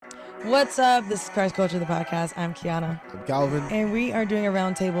What's up? This is Christ Culture, the podcast. I'm Kiana. I'm Calvin. And we are doing a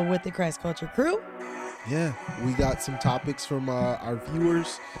roundtable with the Christ Culture crew. Yeah, we got some topics from our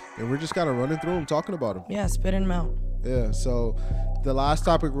viewers, and we're just kind of running through them, talking about them. Yeah, spitting them out. Yeah, so the last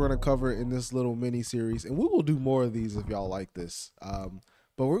topic we're going to cover in this little mini series, and we will do more of these if y'all like this,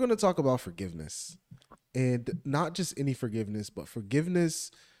 but we're going to talk about forgiveness. And not just any forgiveness, but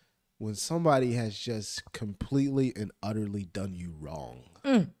forgiveness when somebody has just completely and utterly done you wrong.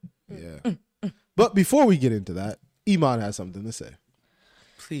 But before we get into that, Iman has something to say.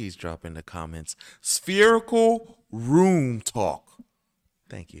 Please drop in the comments. Spherical room talk.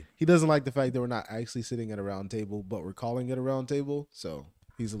 Thank you. He doesn't like the fact that we're not actually sitting at a round table, but we're calling it a round table. So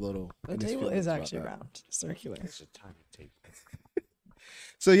he's a little. The table is actually round, circular. It's a tiny table.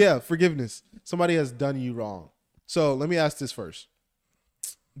 So yeah, forgiveness. Somebody has done you wrong. So let me ask this first.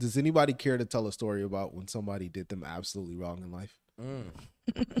 Does anybody care to tell a story about when somebody did them absolutely wrong in life?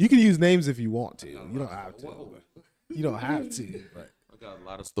 You can use names if you want to. You don't have to. You don't have to. But I got a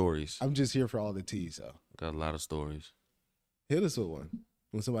lot of stories. I'm just here for all the tea. So Got a lot of stories. hit us with one.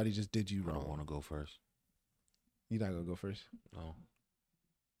 When somebody just did you I don't wrong. want to go first. You're not gonna go first. No.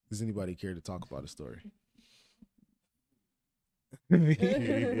 Does anybody care to talk about a story?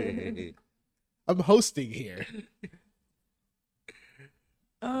 I'm hosting here.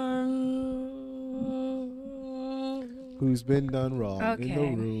 Who's been done wrong in the Okay.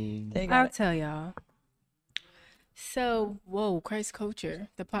 room? They got I'll it. tell y'all. So, Christ Culture,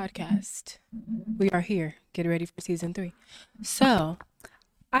 the podcast. We are here. Get ready for season 3. So,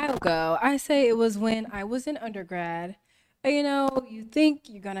 I'll go. I say it was when I was in undergrad. You know, you think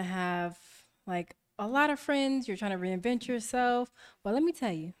you're going to have like a lot of friends. You're trying to reinvent yourself. Well, let me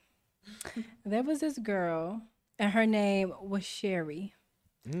tell you, there was this girl and her name was Sherry.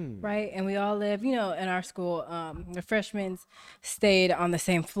 Right. And we all live, you know, in our school. The freshmen stayed on the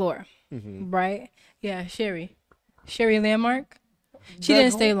same floor. Right. Yeah. Sherry Landmark. She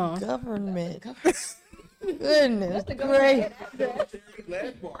didn't stay long. Government. Goodness. Great.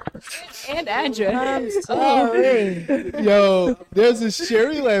 And address. I'm sorry. Yo, there's a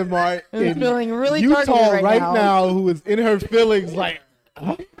Sherry Landmark I'm in feeling really Utah targeted right now. now who is in her feelings like,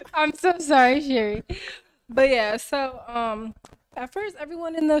 I'm so sorry, Sherry. But yeah, so at first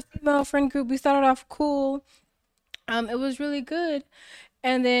everyone in the female friend group, we started off cool. It was really good.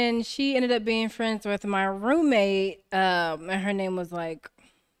 And then she ended up being friends with my roommate. And her name was like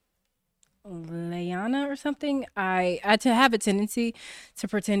Leanna or something. I to have a tendency to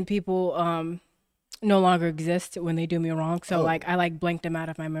pretend people no longer exist when they do me wrong. So like I like blanked them out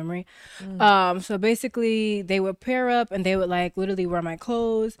of my memory. So basically they would pair up and they would like literally wear my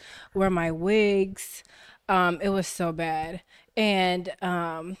clothes, wear my wigs. It was so bad. And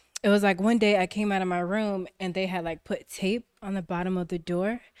it was like one day I came out of my room and they had like put tape on the bottom of the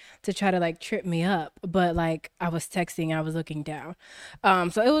door to try to like trip me up. But like I was texting and I was looking down.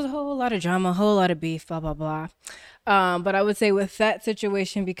 So it was a whole lot of drama, a whole lot of beef, blah, blah, blah. But I would say with that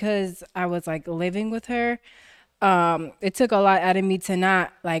situation, because I was like living with her, it took a lot out of me to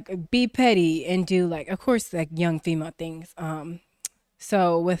not like be petty and do like, of course, like young female things.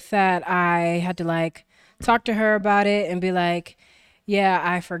 So with that, I had to like talk to her about it and be like, yeah,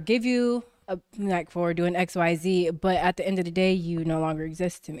 I forgive you like for doing XYZ, but at the end of the day, you no longer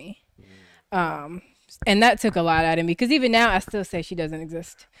exist to me. And that took a lot out of me because even now I still say she doesn't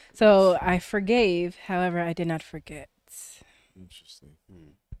exist. So I forgave, however, I did not forget. Interesting.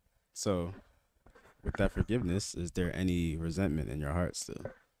 So, with that forgiveness, is there any resentment in your heart still?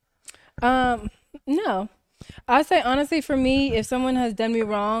 No. I say honestly, for me, if someone has done me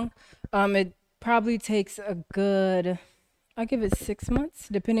wrong, it probably takes a good, I'll give it 6 months,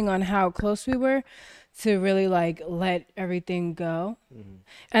 depending on how close we were, to really like let everything go. And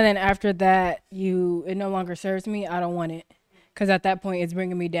then after that, it no longer serves me. I don't want it, because at that point, it's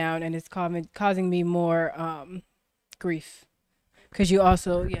bringing me down and it's causing me more grief. Because you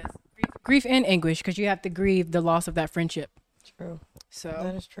also, yes, grief and anguish, because you have to grieve the loss of that friendship. True. That So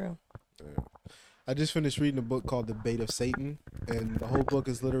is true. I just finished reading a book called The Bait of Satan, and the whole book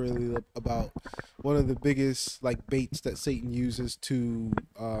is literally about one of the biggest like baits that Satan uses to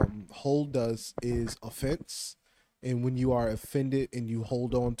hold us is offense. And when you are offended and you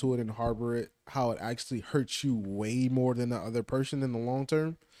hold on to it and harbor it, how it actually hurts you way more than the other person in the long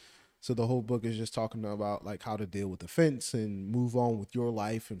term. So the whole book is just talking about like how to deal with offense and move on with your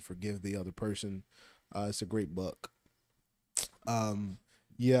life and forgive the other person. It's a great book.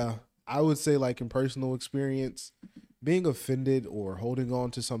 Yeah, I would say like in personal experience, being offended or holding on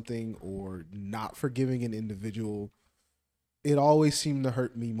to something or not forgiving an individual, it always seemed to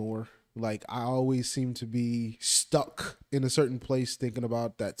hurt me more. Like I always seem to be stuck in a certain place thinking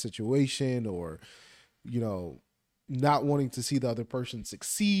about that situation, or, you know, not wanting to see the other person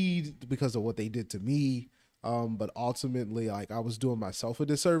succeed because of what they did to me. But ultimately, like I was doing myself a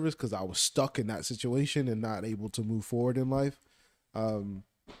disservice because I was stuck in that situation and not able to move forward in life.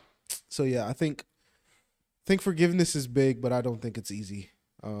 So yeah, I think forgiveness is big, but I don't think it's easy.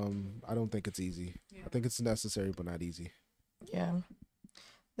 I don't think it's easy. I think it's necessary, but not easy. Yeah.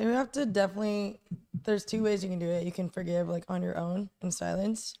 They have to definitely, there's two ways you can do it. You can forgive like on your own in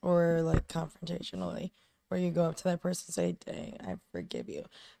silence, or like confrontationally, where you go up to that person and say, dang, I forgive you.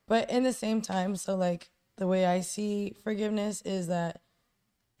 But in the same time, so like the way I see forgiveness is that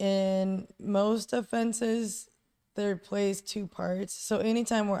in most offenses, there plays two parts. So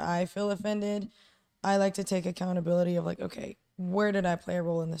anytime where I feel offended, I like to take accountability of like, okay, where did I play a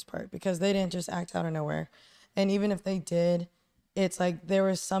role in this part? Because they didn't just act out of nowhere. And even if they did, it's like there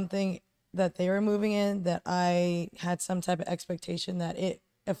was something that they were moving in that I had some type of expectation that it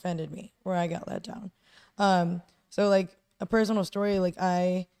offended me, where I got let down. So like a personal story, like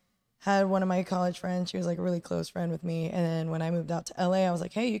I had one of my college friends, she was like a really close friend with me. And then when I moved out to LA, I was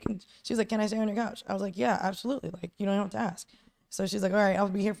like, hey, she was like, can I stay on your couch? I was like, yeah, absolutely. Like, you don't have to ask. So she's like, all right, I'll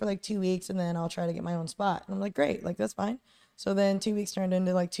be here for like 2 weeks and then I'll try to get my own spot. And I'm like, great, like that's fine. So then 2 weeks turned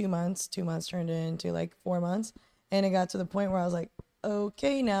into like 2 months, 2 months turned into like 4 months. And it got to the point where I was like,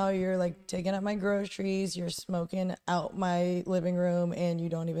 okay, now you're like taking up my groceries, you're smoking out my living room, and you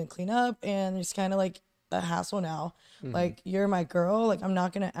don't even clean up. And it's kind of like a hassle now. Mm-hmm. Like, you're my girl. Like, I'm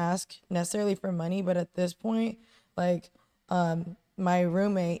not going to ask necessarily for money. But at this point, like, my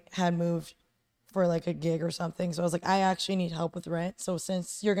roommate had moved for like a gig or something. So I was like, I actually need help with rent. So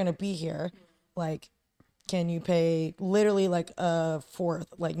since you're going to be here, like, can you pay literally like a fourth,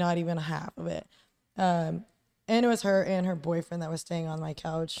 like not even a half of it? And it was her and her boyfriend that was staying on my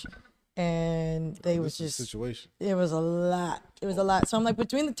couch, and they was just situation. It was a lot. It was a lot. So I'm like,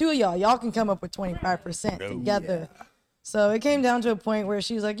 between the two of y'all can come up with 25% together. Yeah. So it came down to a point where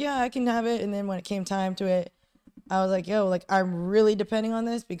she was like, yeah, I can have it. And then when it came time to it, I was like, yo, like I'm really depending on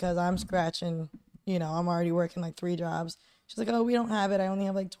this because I'm scratching, you know, I'm already working like 3 jobs. She's like, oh, we don't have it. I only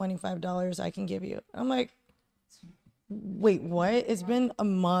have like $25 I can give you. I'm like, wait, what? It's been a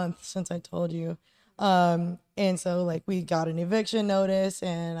month since I told you. And so like we got an eviction notice,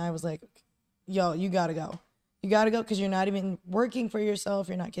 and I was like, yo, you gotta go. You gotta go because you're not even working for yourself.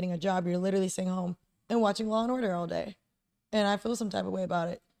 You're not getting a job. You're literally staying home and watching Law and Order all day. And I feel some type of way about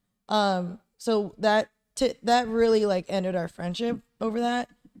it. So that really like ended our friendship over that,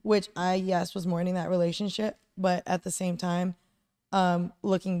 which I, yes, was mourning that relationship. But at the same time,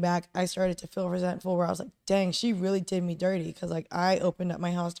 looking back, I started to feel resentful, where I was like, dang, she really did me dirty. Because like I opened up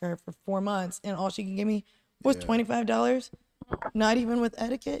my house to her for 4 months, and all she could give me was $25, not even with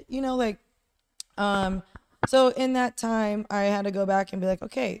etiquette, you know, like, so in that time I had to go back and be like,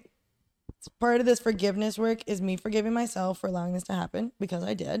 okay, part of this forgiveness work is me forgiving myself for allowing this to happen, because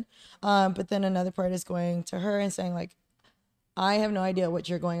I did. But then another part is going to her and saying like, I have no idea what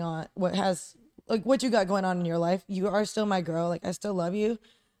you're going on, what you got going on in your life. You are still my girl. Like, I still love you,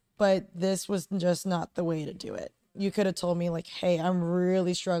 but this was just not the way to do it. You could have told me like, hey, I'm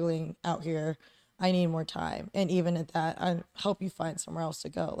really struggling out here. I need more time. And even at that, I help you find somewhere else to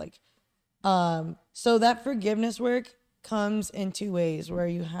go. Like, so that forgiveness work comes in 2 ways, where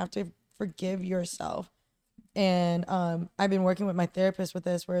you have to forgive yourself. And, I've been working with my therapist with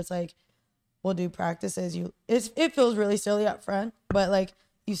this, where it's like, we'll do practices. It feels really silly up front, but like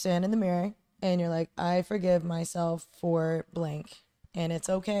you stand in the mirror and you're like, I forgive myself for blank, and it's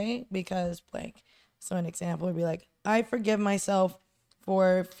okay because blank. So an example would be like, I forgive myself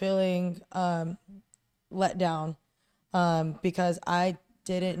for feeling let down because I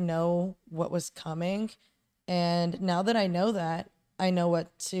didn't know what was coming. And now that I know that, I know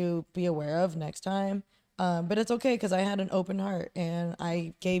what to be aware of next time. But it's okay because I had an open heart and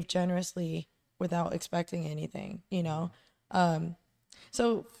I gave generously without expecting anything, you know?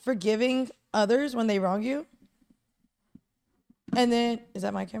 So forgiving others when they wrong you. And then, is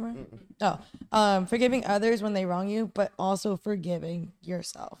that my camera? Oh, forgiving others when they wrong you, but also forgiving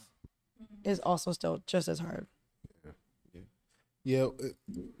yourself is also still just as hard. Yeah,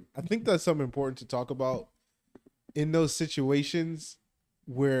 I think that's something important to talk about in those situations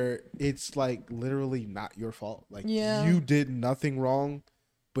where it's like literally not your fault. Like, you did nothing wrong,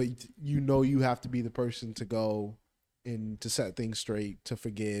 but you know you have to be the person to go and to set things straight, to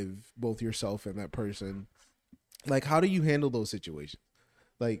forgive both yourself and that person. Like, how do you handle those situations?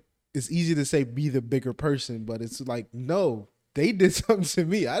 Like, it's easy to say be the bigger person, but it's like, no, they did something to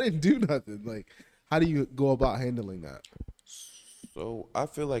me. I didn't do nothing. Like, how do you go about handling that? So I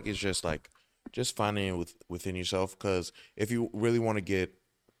feel like it's just finding it within yourself. Because if you really want to get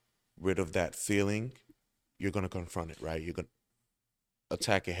rid of that feeling, you're gonna confront it, right? You're gonna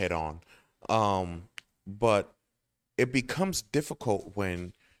attack it head on. But it becomes difficult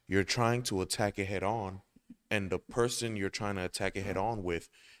when you're trying to attack it head on, and the person you're trying to attack it head on with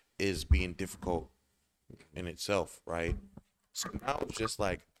is being difficult in itself, right? So now it's just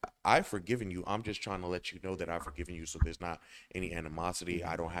like, I've forgiven you. I'm just trying to let you know that I've forgiven you, so there's not any animosity.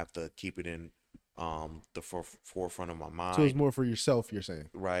 I don't have to keep it in the forefront of my mind. So it's more for yourself, you're saying.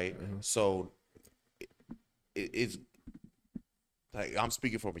 Right. So it's like, I'm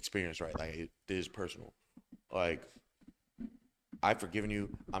speaking from experience, right? Like, it is personal. Like, I've forgiven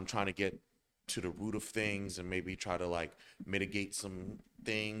you. I'm trying to get to the root of things and maybe try to like mitigate some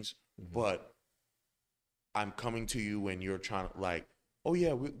things, but I'm coming to you and you're trying to like, oh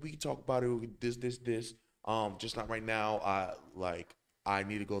yeah, we can talk about it. This. Just not right now. I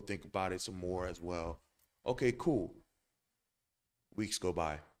need to go think about it some more as well. Okay, cool. Weeks go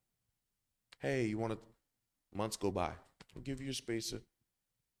by. Hey, you want to? Months go by. I'll give you a space of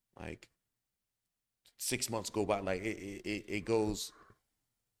like 6 months go by. Like it goes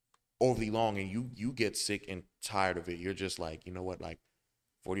overly long, and you get sick and tired of it. You're just like, you know what? Like,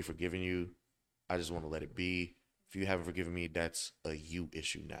 I've already forgiven you. I just want to let it be. If you haven't forgiven me, that's a you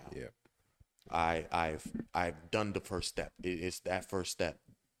issue now. Yeah. I've done the first step. It's that first step.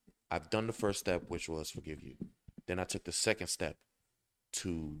 I've done the first step, which was forgive you. Then I took the second step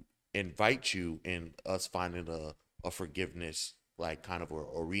to invite you in us finding a forgiveness, like kind of a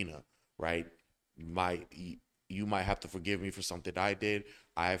arena, right? You might have to forgive me for something I did.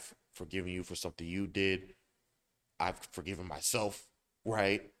 I've forgiven you for something you did. I've forgiven myself,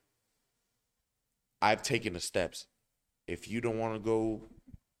 right? I've taken the steps. If you don't want to go,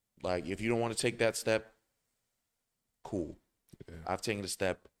 like, if you don't want to take that step, cool. Yeah. I've taken the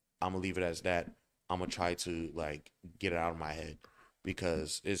step. I'm going to leave it as that. I'm going to try to, like, get it out of my head,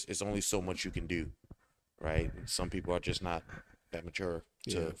 because it's only so much you can do, right? Some people are just not that mature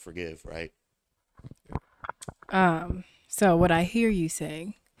to forgive, right? So what I hear you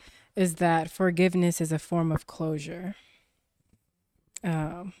saying is that forgiveness is a form of closure.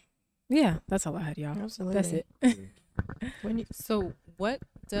 Yeah, that's all I had, y'all. Absolutely. That's it. So what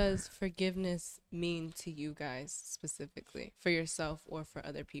does forgiveness mean to you guys specifically, for yourself or for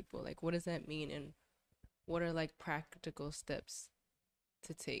other people? Like, what does that mean, and what are like practical steps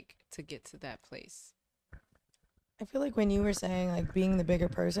to take to get to that place? I feel like when you were saying like being the bigger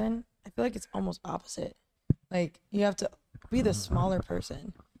person, I feel like it's almost opposite. Like, you have to be the smaller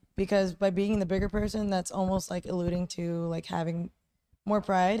person, because by being the bigger person, that's almost like alluding to like having more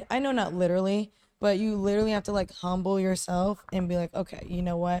pride. I know not literally, but you literally have to like humble yourself and be like, okay, you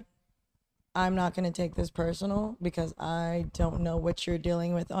know what? I'm not going to take this personal, because I don't know what you're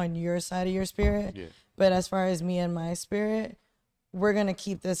dealing with on your side of your spirit. Yeah. But as far as me and my spirit, we're going to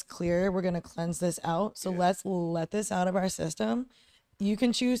keep this clear. We're going to cleanse this out. So let's let this out of our system. You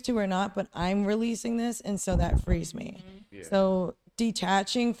can choose to or not, but I'm releasing this. And so that frees me. Yeah. So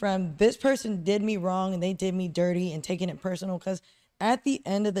detaching from this person did me wrong and they did me dirty, and taking it personal, because at the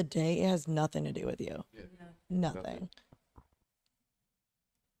end of the day, it has nothing to do with you. Yeah. Nothing.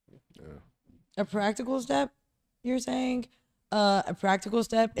 Yeah. A practical step, you're saying? A practical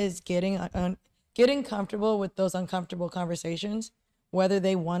step is getting comfortable with those uncomfortable conversations, whether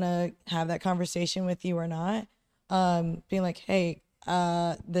they want to have that conversation with you or not. Being like, hey,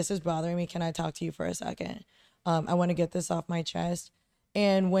 this is bothering me. Can I talk to you for a second? I want to get this off my chest.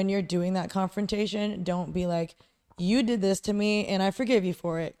 And when you're doing that confrontation, don't be like, you did this to me and I forgive you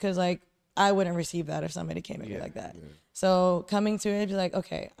for it. Because, like, I wouldn't receive that if somebody came at me like that. Yeah. So coming to it, be like,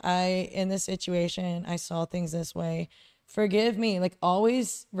 okay, in this situation, I saw things this way. Forgive me. Like,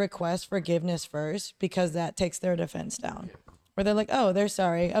 always request forgiveness first, because that takes their defense down. Yeah. Where they're like, oh, they're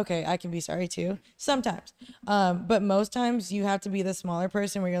sorry. Okay, I can be sorry too. Sometimes. But most times you have to be the smaller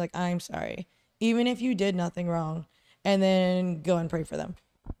person where you're like, I'm sorry. Even if you did nothing wrong. And then go and pray for them.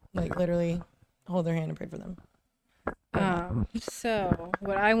 Like, literally hold their hand and pray for them. So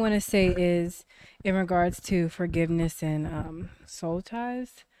what I want to say is, in regards to forgiveness and soul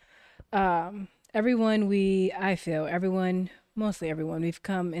ties, everyone mostly everyone we've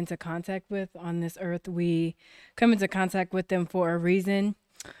come into contact with on this earth, we come into contact with them for a reason.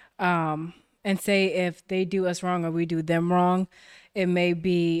 And say if they do us wrong or we do them wrong, it may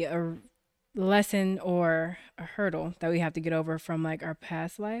be a lesson or a hurdle that we have to get over from like our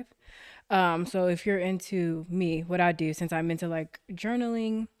past life. So if you're into me, what I do, since I'm into like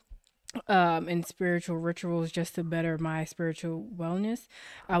journaling and spiritual rituals just to better my spiritual wellness.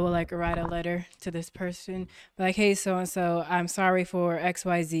 I would like write a letter to this person, like, hey, so and so, I'm sorry for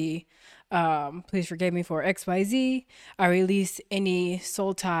XYZ. Please forgive me for XYZ. I release any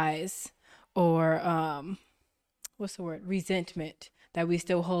soul ties or what's the word? Resentment that we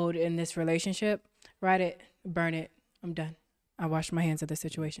still hold in this relationship. Write it, burn it. I'm done. I wash my hands of the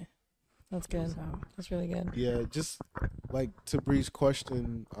situation. That's good. So That's really good. Yeah, just like to Bree's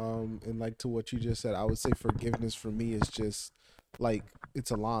question, and like to what you just said, I would say forgiveness for me is just like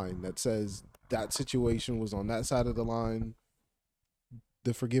it's a line that says that situation was on that side of the line.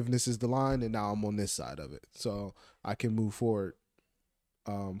 The forgiveness is the line, and now I'm on this side of it, so I can move forward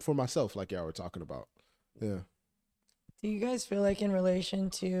for myself, like y'all were talking about. Yeah. Do you guys feel like in relation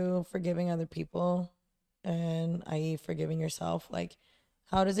to forgiving other people and i.e. forgiving yourself, like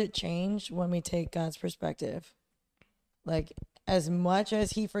how does it change when we take God's perspective? Like as much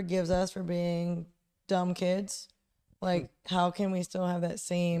as he forgives us for being dumb kids, like how can we still have that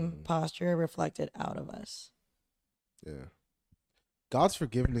same posture reflected out of us? Yeah. God's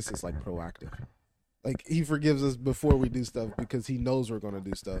forgiveness is like proactive. Like he forgives us before we do stuff because he knows we're going to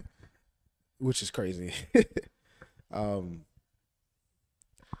do stuff, which is crazy. I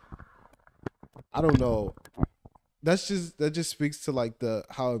don't know. That just speaks to like the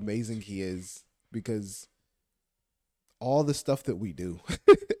how amazing he is, because all the stuff that we do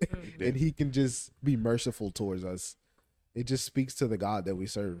and he can just be merciful towards us. It just speaks to the God that we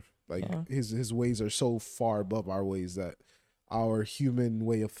serve. Like his ways are so far above our ways that our human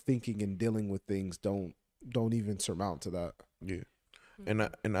way of thinking and dealing with things don't even surmount to that. Yeah,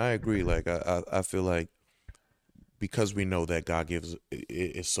 and I agree. Like I feel like because we know that God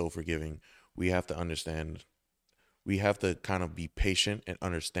is so forgiving, we have to understand. We have to kind of be patient and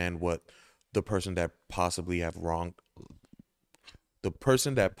understand what the person that possibly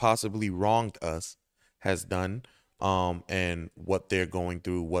wronged us has done, and what they're going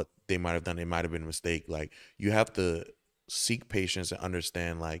through, what they might have done. It might have been a mistake. Like you have to seek patience and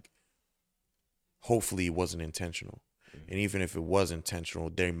understand, like, hopefully it wasn't intentional. And even if it was intentional,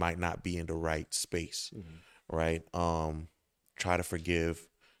 they might not be in the right space. Right. Try to forgive,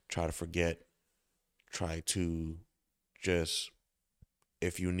 try to forget, try to just,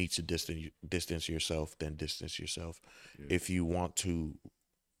 if you need to distance yourself, then distance yourself. If you want to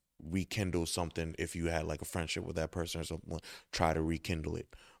rekindle something, if you had like a friendship with that person or something, try to rekindle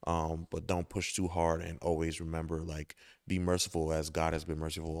it. But don't push too hard, and always remember, like, be merciful as God has been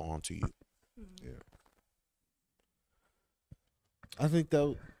merciful onto you. Yeah. I think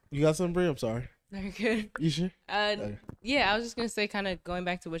that you got something, Brie? I'm sorry. Very good. You sure? Yeah, I was just gonna say, kind of going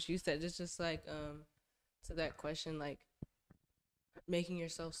back to what you said, it's just like to that question, like making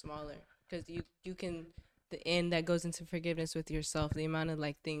yourself smaller, because you can, the end that goes into forgiveness with yourself, the amount of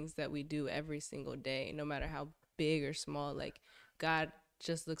like things that we do every single day, no matter how big or small, like God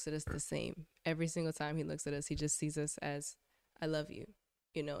just looks at us the same every single time he looks at us. He just sees us as, I love you,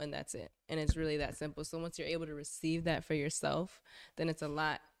 and that's it. And it's really that simple. So once you're able to receive that for yourself, then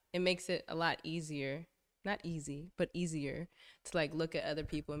it makes it a lot easier, not easy, but easier to like look at other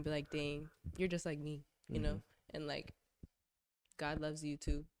people and be like, dang, you're just like me, and like God loves you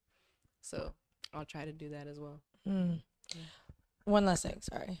too. So I'll try to do that as well. One last thing,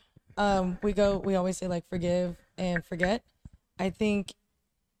 sorry. We always say like forgive and forget. I think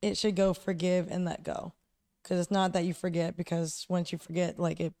it should go forgive and let go, because it's not that you forget, because once you forget,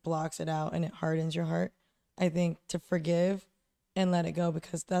 like it blocks it out and it hardens your heart. I think to forgive and let it go,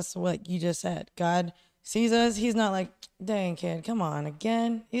 because that's what you just said. God sees us. He's not like, dang kid, come on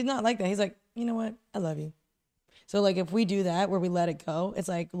again. He's not like that. He's like, you know what? I love you. So like if we do that, where we let it go, it's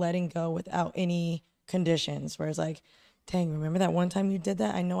like letting go without any conditions, where it's like, dang, remember that one time you did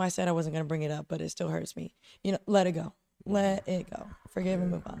that? I know I said I wasn't going to bring it up, but it still hurts me. Let it go. Let it go. Forgive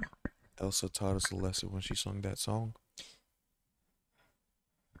and move on. Elsa taught us a lesson when she sung that song.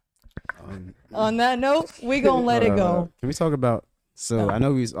 On that note, we going to let it go. Can we talk about, I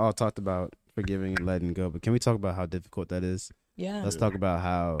know we all talked about forgiving and letting go, but can we talk about how difficult that is? Yeah. Let's talk about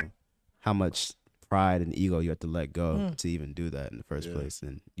how much pride and ego you have to let go to even do that in the first place.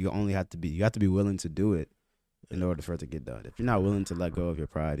 And you have to be willing to do it in order for it to get done. If you're not willing to let go of your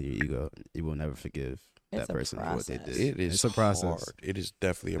pride and your ego, you will never forgive that person for what they did. It's a process. Hard. It is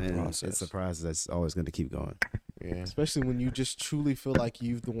definitely a process. It's a process that's always going to keep going. Yeah. Especially when you just truly feel like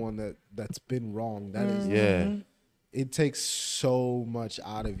you've the one that's been wrong. That is, it takes so much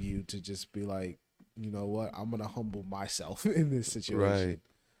out of you to just be like, you know what, I'm gonna humble myself in this situation.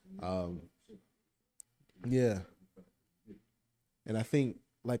 Right. Yeah. And I think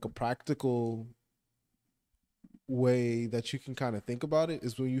like a practical way that you can kind of think about it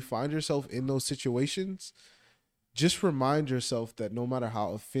is when you find yourself in those situations, just remind yourself that no matter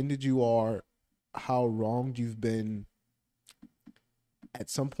how offended you are, how wronged you've been, at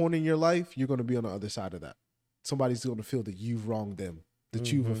some point in your life, you're going to be on the other side of that. Somebody's going to feel that you've wronged them,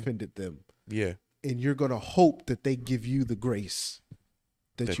 that you've offended them. Yeah. And you're going to hope that they give you the grace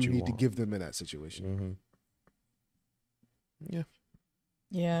that you need to want. give them in that situation. Yeah.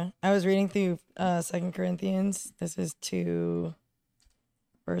 Yeah, I was reading through 2 Corinthians. This is 2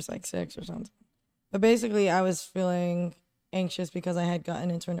 verse like 6 or something. But basically, I was feeling anxious because I had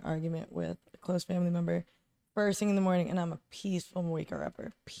gotten into an argument with a close family member first thing in the morning, and I'm a peaceful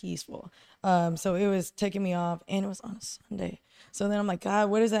waker-upper, peaceful. So it was taking me off, and it was on a Sunday. So then I'm like, God,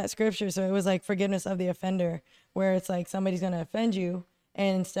 what is that scripture? So it was like forgiveness of the offender, where it's like somebody's going to offend you,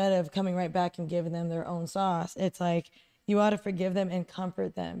 and instead of coming right back and giving them their own sauce, it's like you ought to forgive them and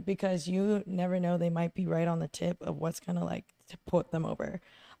comfort them, because you never know, they might be right on the tip of what's going to like to put them over.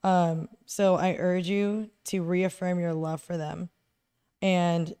 So I urge you to reaffirm your love for them.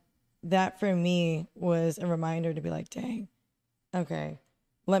 And that for me was a reminder to be like, dang, okay,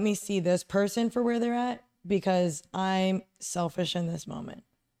 let me see this person for where they're at, because I'm selfish in this moment.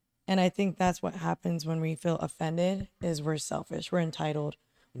 And I think that's what happens when we feel offended, is we're selfish, we're entitled,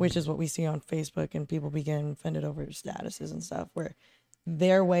 which is what we see on Facebook, and people begin offended over statuses and stuff, where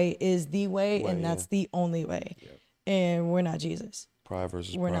their way is the way, and that's the only way. And we're not Jesus. Pride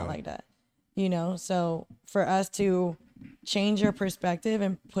versus We're pride. not like that, you know? So for us to change our perspective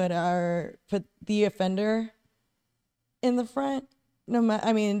and put the offender in the front, no matter,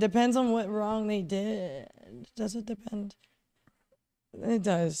 I mean, it depends on what wrong they did. Does it depend? It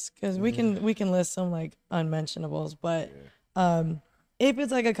does, because we can list some like unmentionables, but if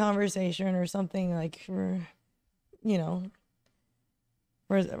it's like a conversation or something like, you know,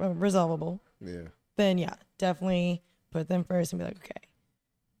 resolvable, then yeah, definitely put them first and be like, okay,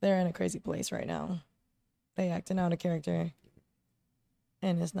 they're in a crazy place right now. They acting out a character,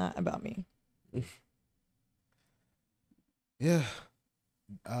 and it's not about me. Yeah.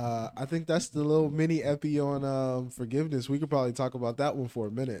 I think that's the little mini epi on forgiveness. We could probably talk about that one for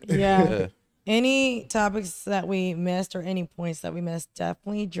a minute. Yeah. Any topics that we missed or any points that we missed,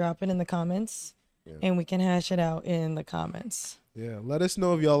 definitely drop it in the comments, and we can hash it out in the comments. Yeah. Let us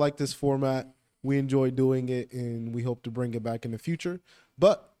know if y'all like this format. We enjoy doing it, and we hope to bring it back in the future.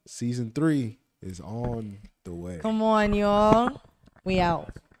 But season 3 is on the way. Come on, y'all. We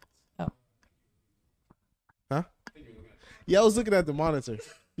out. Huh? Yeah, I was looking at the monitor.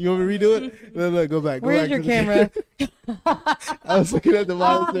 You want me to redo it? No, go back. Go Where's back your to the camera? I was looking at the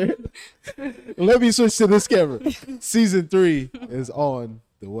monitor. Let me switch to this camera. Season 3 is on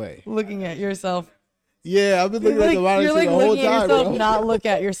the way. Looking at yourself. Yeah, I've been looking at the monitor You're like the whole looking at time, yourself, bro. not look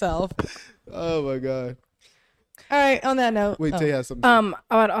at yourself. Oh my god. All right, on that note. Wait, Tay has something.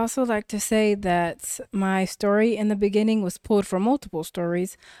 I would also like to say that my story in the beginning was pulled from multiple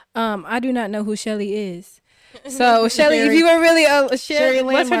stories. I do not know who Shelly is. So Shelly, if you were really Sherry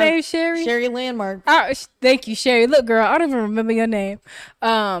what's her Landmark. name? Sherry. Sherry Landmark. Thank you, Sherry. Look, girl, I don't even remember your name.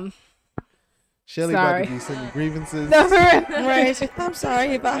 Shelly about sorry. to be sending grievances. No, for real. Right. I'm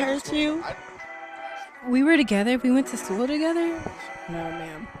sorry if I hurt you. We were together. We went to school together. No,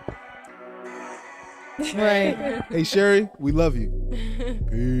 ma'am. Right. Hey Sherry, we love you.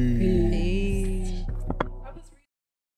 Peace. Peace.